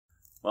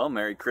Well,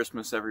 Merry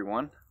Christmas,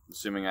 everyone.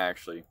 Assuming I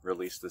actually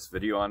released this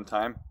video on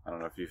time. I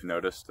don't know if you've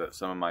noticed that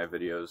some of my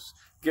videos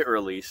get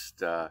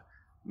released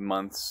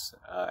months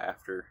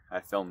after I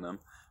film them.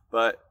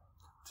 But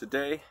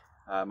today,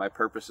 my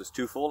purpose is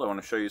twofold. I want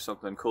to show you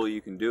something cool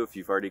you can do if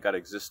you've already got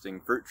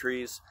existing fruit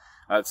trees.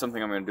 It's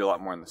something I'm going to do a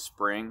lot more in the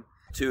spring.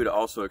 Two, to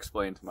also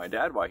explain to my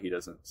dad why he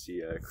doesn't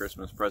see a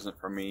Christmas present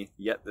from me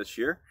yet this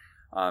year.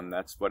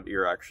 That's what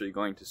you're actually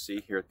going to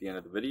see here at the end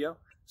of the video.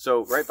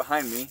 So right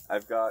behind me,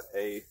 I've got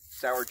a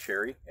sour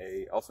cherry,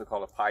 also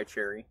called a pie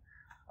cherry,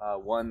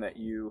 one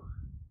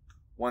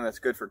that's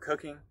good for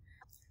cooking.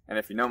 And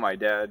if you know my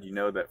dad, you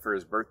know that for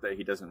his birthday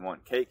he doesn't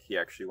want cake, he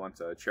actually wants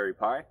a cherry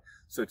pie.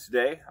 So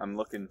today I'm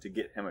looking to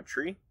get him a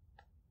tree,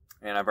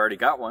 and I've already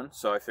got one,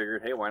 so I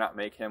figured, hey, why not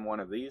make him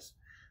one of these?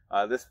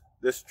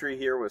 This tree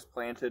here was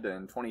planted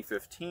in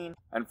 2015.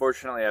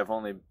 Unfortunately, I've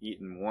only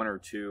eaten 1 or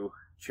 2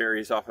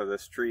 cherries off of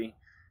this tree.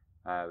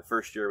 The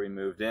first year we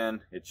moved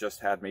in, it just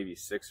had maybe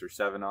 6 or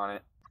 7 on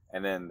it.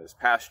 And then this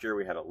past year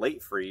we had a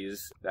late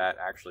freeze that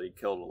actually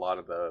killed a lot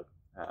of the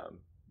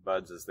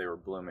buds as they were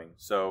blooming.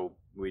 So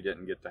we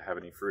didn't get to have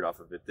any fruit off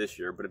of it this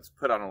year, but it's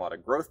put on a lot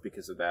of growth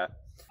because of that.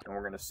 And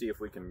we're going to see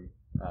if we can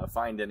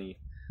find any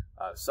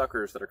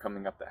suckers that are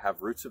coming up that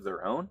have roots of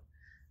their own.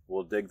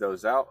 We'll dig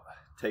those out,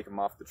 take them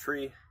off the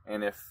tree,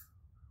 and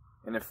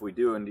if we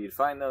do indeed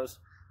find those,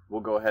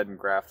 we'll go ahead and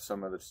graft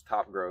some of this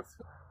top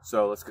growth.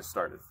 So let's get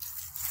started.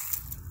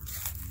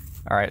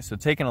 Alright, so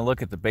taking a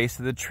look at the base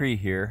of the tree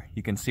here,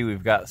 you can see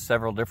we've got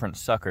several different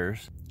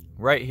suckers.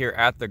 Right here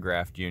at the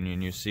graft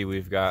union, you see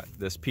we've got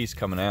this piece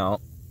coming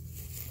out.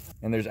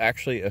 And there's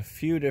actually a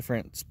few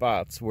different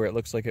spots where it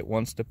looks like it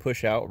wants to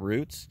push out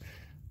roots,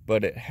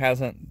 but it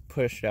hasn't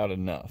pushed out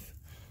enough.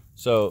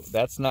 So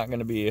that's not going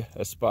to be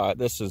a spot.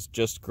 This is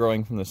just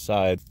growing from the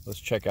side. Let's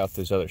check out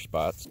these other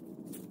spots.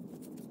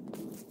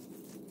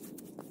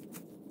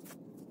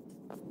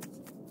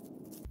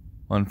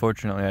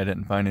 Unfortunately, I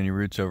didn't find any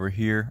roots over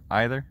here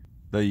either,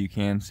 though you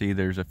can see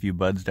there's a few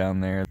buds down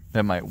there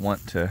that might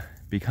want to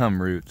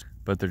become roots,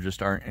 but there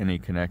just aren't any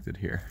connected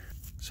here.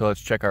 So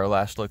let's check our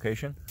last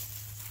location.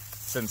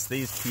 Since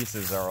these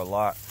pieces are a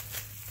lot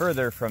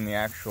further from the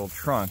actual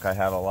trunk, I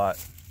have a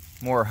lot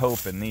more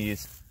hope in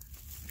these.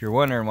 If you're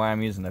wondering why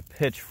I'm using a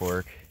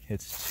pitchfork,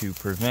 it's to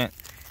prevent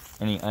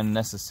any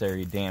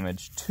unnecessary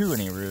damage to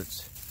any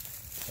roots.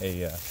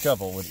 A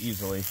shovel would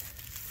easily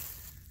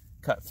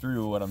cut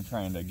through what I'm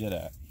trying to get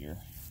at here.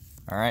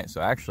 Alright,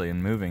 so actually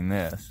in moving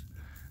this,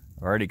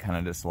 I've already kind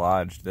of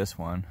dislodged this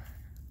one.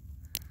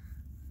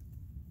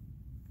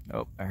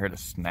 Oh, I heard a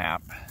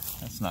snap.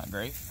 That's not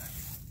great.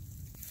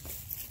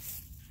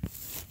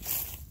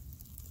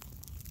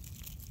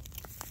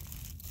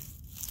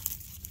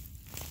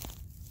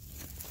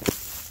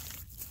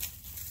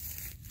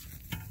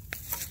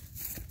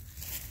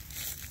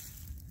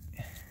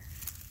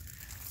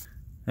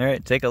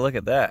 Alright, take a look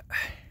at that.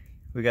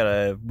 We got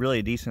a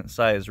really decent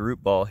sized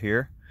root ball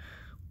here.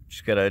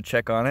 Just gotta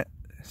check on it,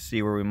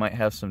 see where we might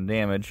have some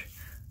damage.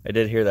 I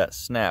did hear that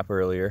snap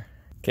earlier.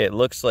 Okay, it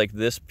looks like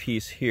this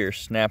piece here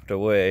snapped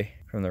away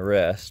from the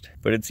rest,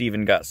 but it's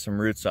even got some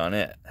roots on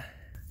it.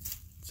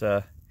 It's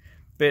a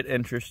bit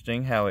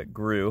interesting how it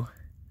grew,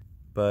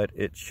 but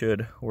it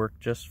should work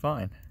just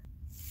fine.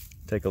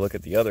 Take a look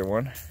at the other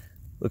one.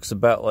 Looks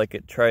about like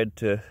it tried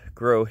to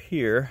grow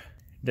here.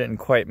 Didn't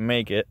quite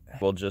make it.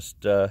 We'll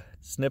just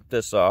snip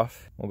this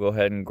off. We'll go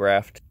ahead and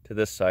graft to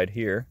this side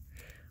here.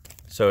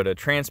 So to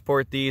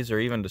transport these, or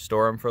even to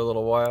store them for a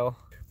little while,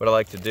 what I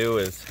like to do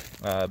is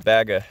a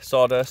bag of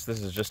sawdust.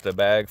 This is just a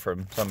bag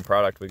from some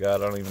product we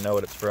got. I don't even know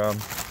what it's from.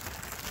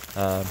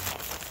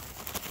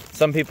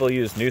 Some people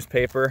use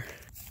newspaper.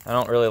 I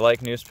don't really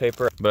like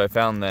newspaper, but I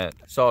found that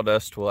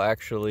sawdust will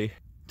actually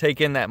take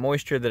in that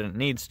moisture that it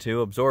needs to,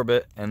 absorb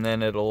it, and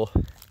then it'll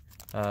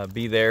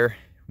be there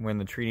when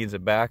the tree needs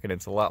it back, and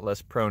it's a lot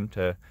less prone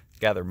to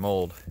gather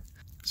mold.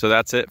 So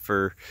that's it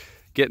for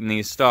getting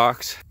these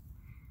stalks.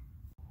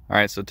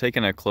 Alright, so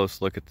taking a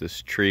close look at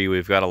this tree,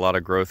 we've got a lot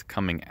of growth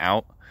coming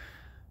out,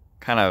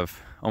 kind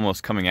of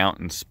almost coming out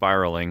and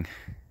spiraling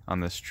on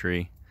this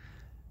tree.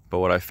 But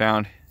what I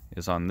found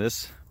is on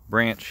this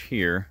branch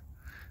here,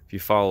 if you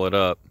follow it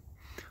up,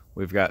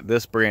 we've got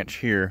this branch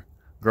here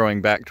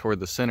growing back toward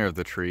the center of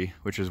the tree,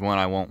 which is one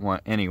I won't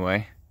want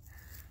anyway.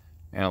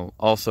 And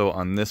also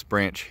on this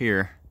branch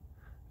here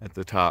at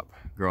the top,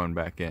 growing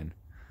back in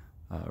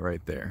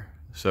right there.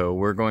 So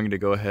we're going to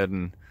go ahead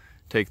and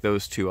take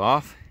those 2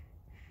 off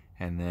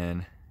and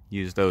then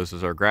use those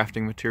as our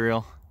grafting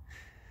material.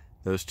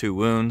 Those 2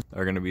 wounds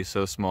are going to be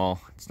so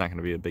small, it's not going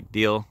to be a big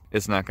deal.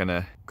 It's not going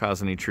to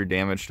cause any true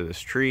damage to this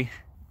tree.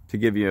 To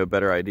give you a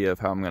better idea of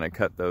how I'm going to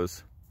cut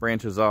those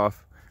branches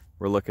off,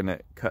 we're looking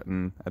at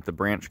cutting at the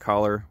branch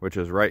collar, which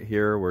is right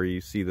here where you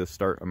see this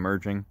start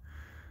emerging.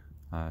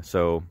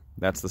 So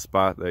that's the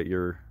spot that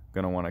you're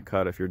going to want to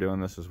cut if you're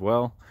doing this as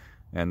well,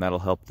 and that'll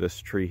help this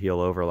tree heal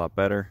over a lot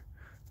better.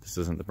 This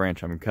isn't the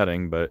branch I'm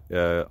cutting, but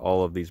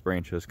all of these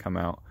branches come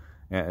out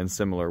in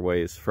similar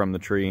ways from the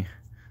tree,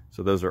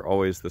 so those are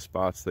always the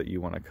spots that you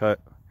want to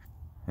cut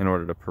in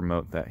order to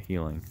promote that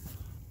healing.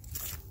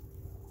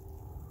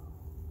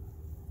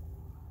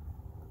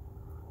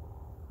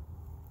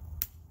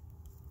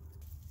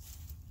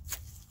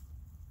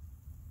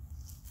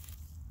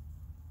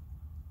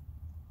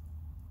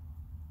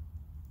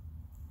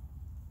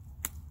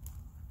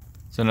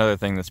 So another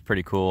thing that's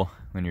pretty cool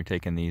when you're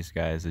taking these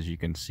guys is you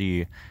can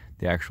see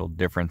the actual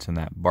difference in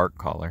that bark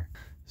color.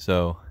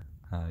 So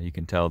you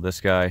can tell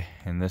this guy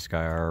and this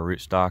guy are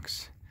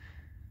rootstocks,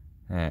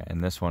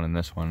 and this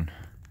one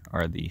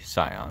are the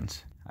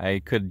Scions.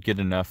 I could get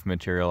enough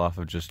material off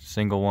of just a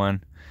single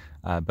one,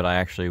 but I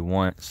actually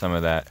want some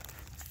of that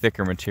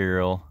thicker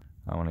material.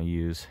 I want to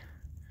use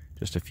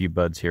just a few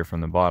buds here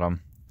from the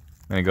bottom.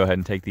 I'm going to go ahead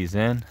and take these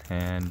in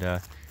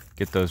and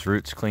get those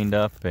roots cleaned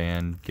up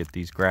and get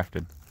these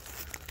grafted.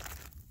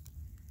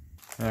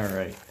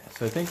 Alright,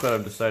 so I think what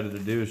I've decided to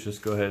do is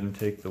just go ahead and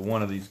take the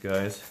one of these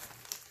guys,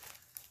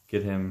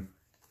 get him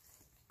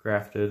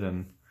grafted,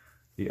 and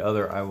the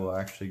other I will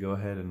actually go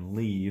ahead and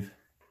leave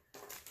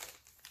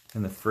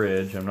in the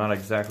fridge. I'm not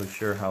exactly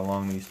sure how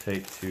long these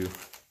take to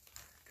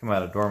come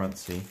out of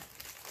dormancy.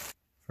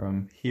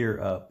 From here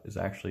up is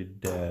actually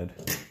dead,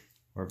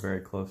 or very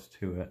close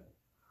to it.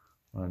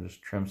 I'm going to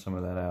just trim some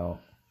of that out.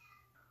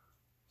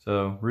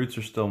 So roots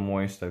are still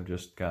moist, I've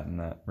just gotten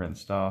that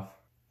rinsed off.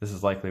 This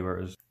is likely where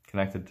it was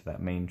connected to that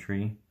main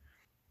tree.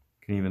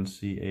 You can even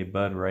see a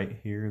bud right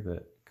here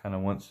that kind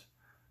of wants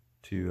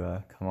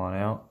to come on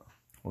out.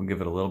 We'll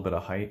give it a little bit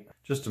of height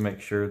just to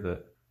make sure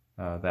that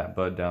that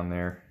bud down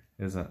there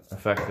isn't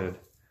affected,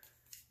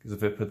 because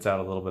if it puts out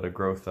a little bit of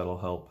growth, that'll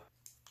help.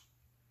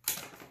 I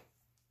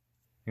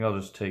think I'll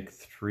just take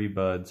 3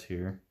 buds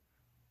here.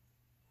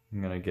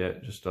 I'm gonna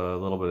get just a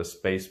little bit of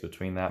space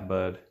between that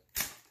bud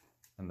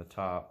and the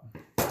top.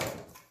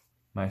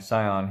 My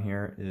Scion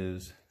here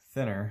is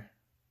thinner,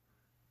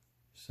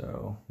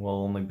 so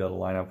we'll only be able to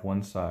line up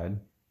one side.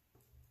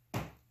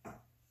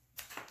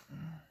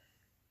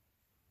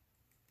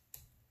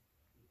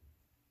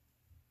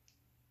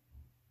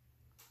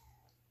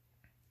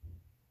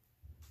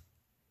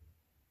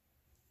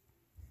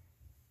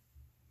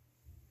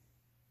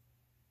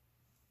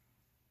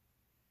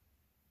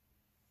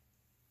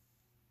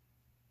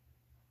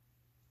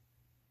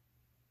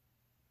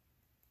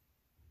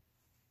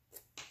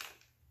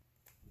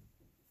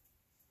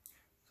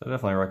 So I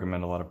definitely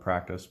recommend a lot of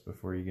practice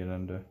before you get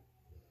into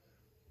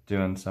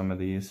doing some of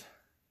these.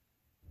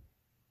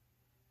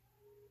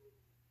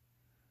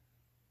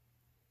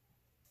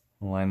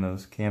 Line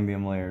those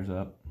cambium layers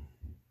up.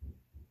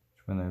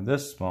 When they're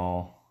this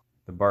small,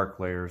 the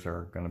bark layers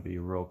are going to be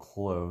real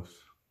close.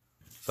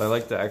 So I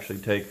like to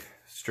actually take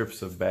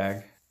strips of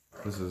bag.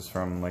 This is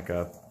from like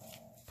a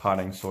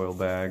potting soil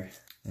bag,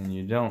 and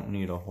you don't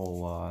need a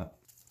whole lot.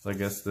 So I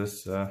guess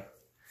this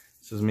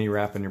is me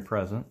wrapping your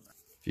present.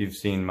 If you've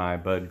seen my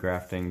bud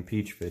grafting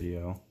peach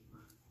video,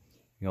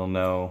 you'll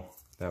know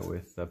that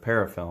with the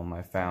parafilm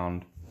I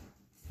found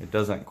it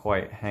doesn't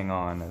quite hang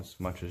on as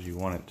much as you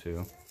want it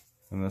to.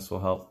 And this will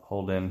help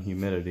hold in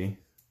humidity.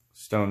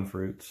 Stone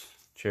fruits,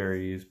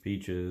 cherries,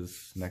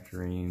 peaches,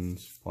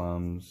 nectarines,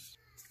 plums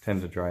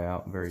tend to dry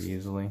out very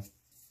easily.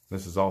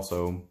 This is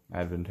also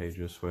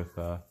advantageous with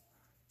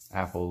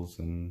apples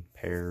and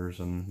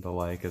pears and the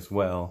like as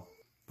well,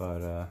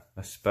 but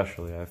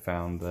especially I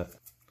found that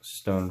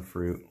stone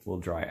fruit will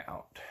dry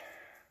out.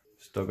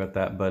 Still got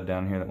that bud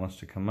down here that wants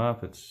to come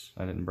up.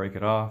 I didn't break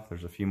it off.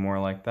 There's a few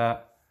more like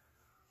that.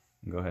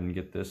 I'll go ahead and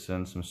get this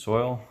in some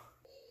soil.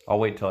 I'll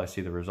wait till I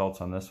see the results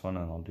on this one,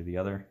 and I'll do the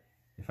other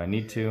if I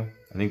need to.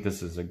 I think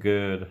this is a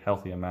good,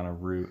 healthy amount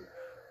of root.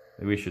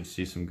 We should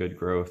see some good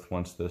growth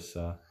once this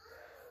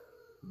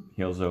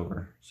heals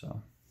over.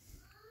 So.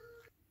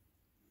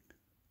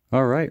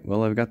 All right,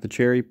 well, I've got the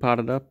cherry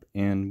potted up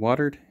and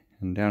watered,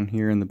 and down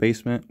here in the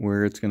basement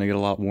where it's going to get a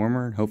lot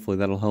warmer, and hopefully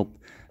that'll help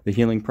the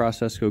healing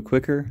process go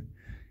quicker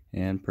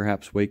and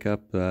perhaps wake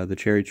up the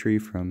cherry tree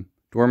from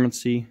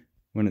dormancy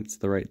when it's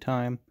the right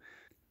time.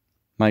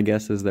 My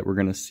guess is that we're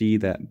going to see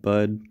that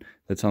bud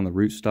that's on the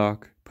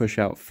rootstock push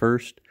out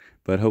first,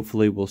 but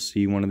hopefully we'll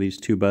see one of these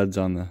 2 buds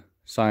on the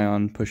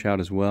Scion push out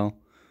as well.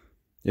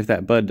 If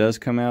that bud does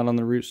come out on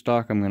the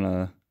rootstock, I'm going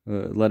to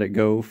let it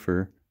go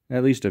for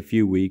at least a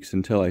few weeks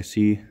until I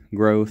see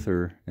growth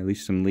or at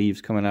least some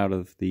leaves coming out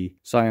of the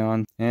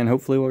Scion. And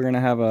hopefully we're going to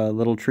have a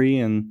little tree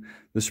in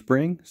the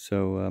spring,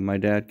 so my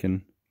dad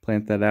can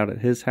plant that out at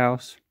his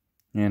house,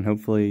 and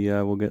hopefully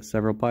we'll get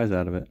several pies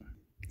out of it.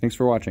 Thanks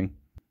for watching.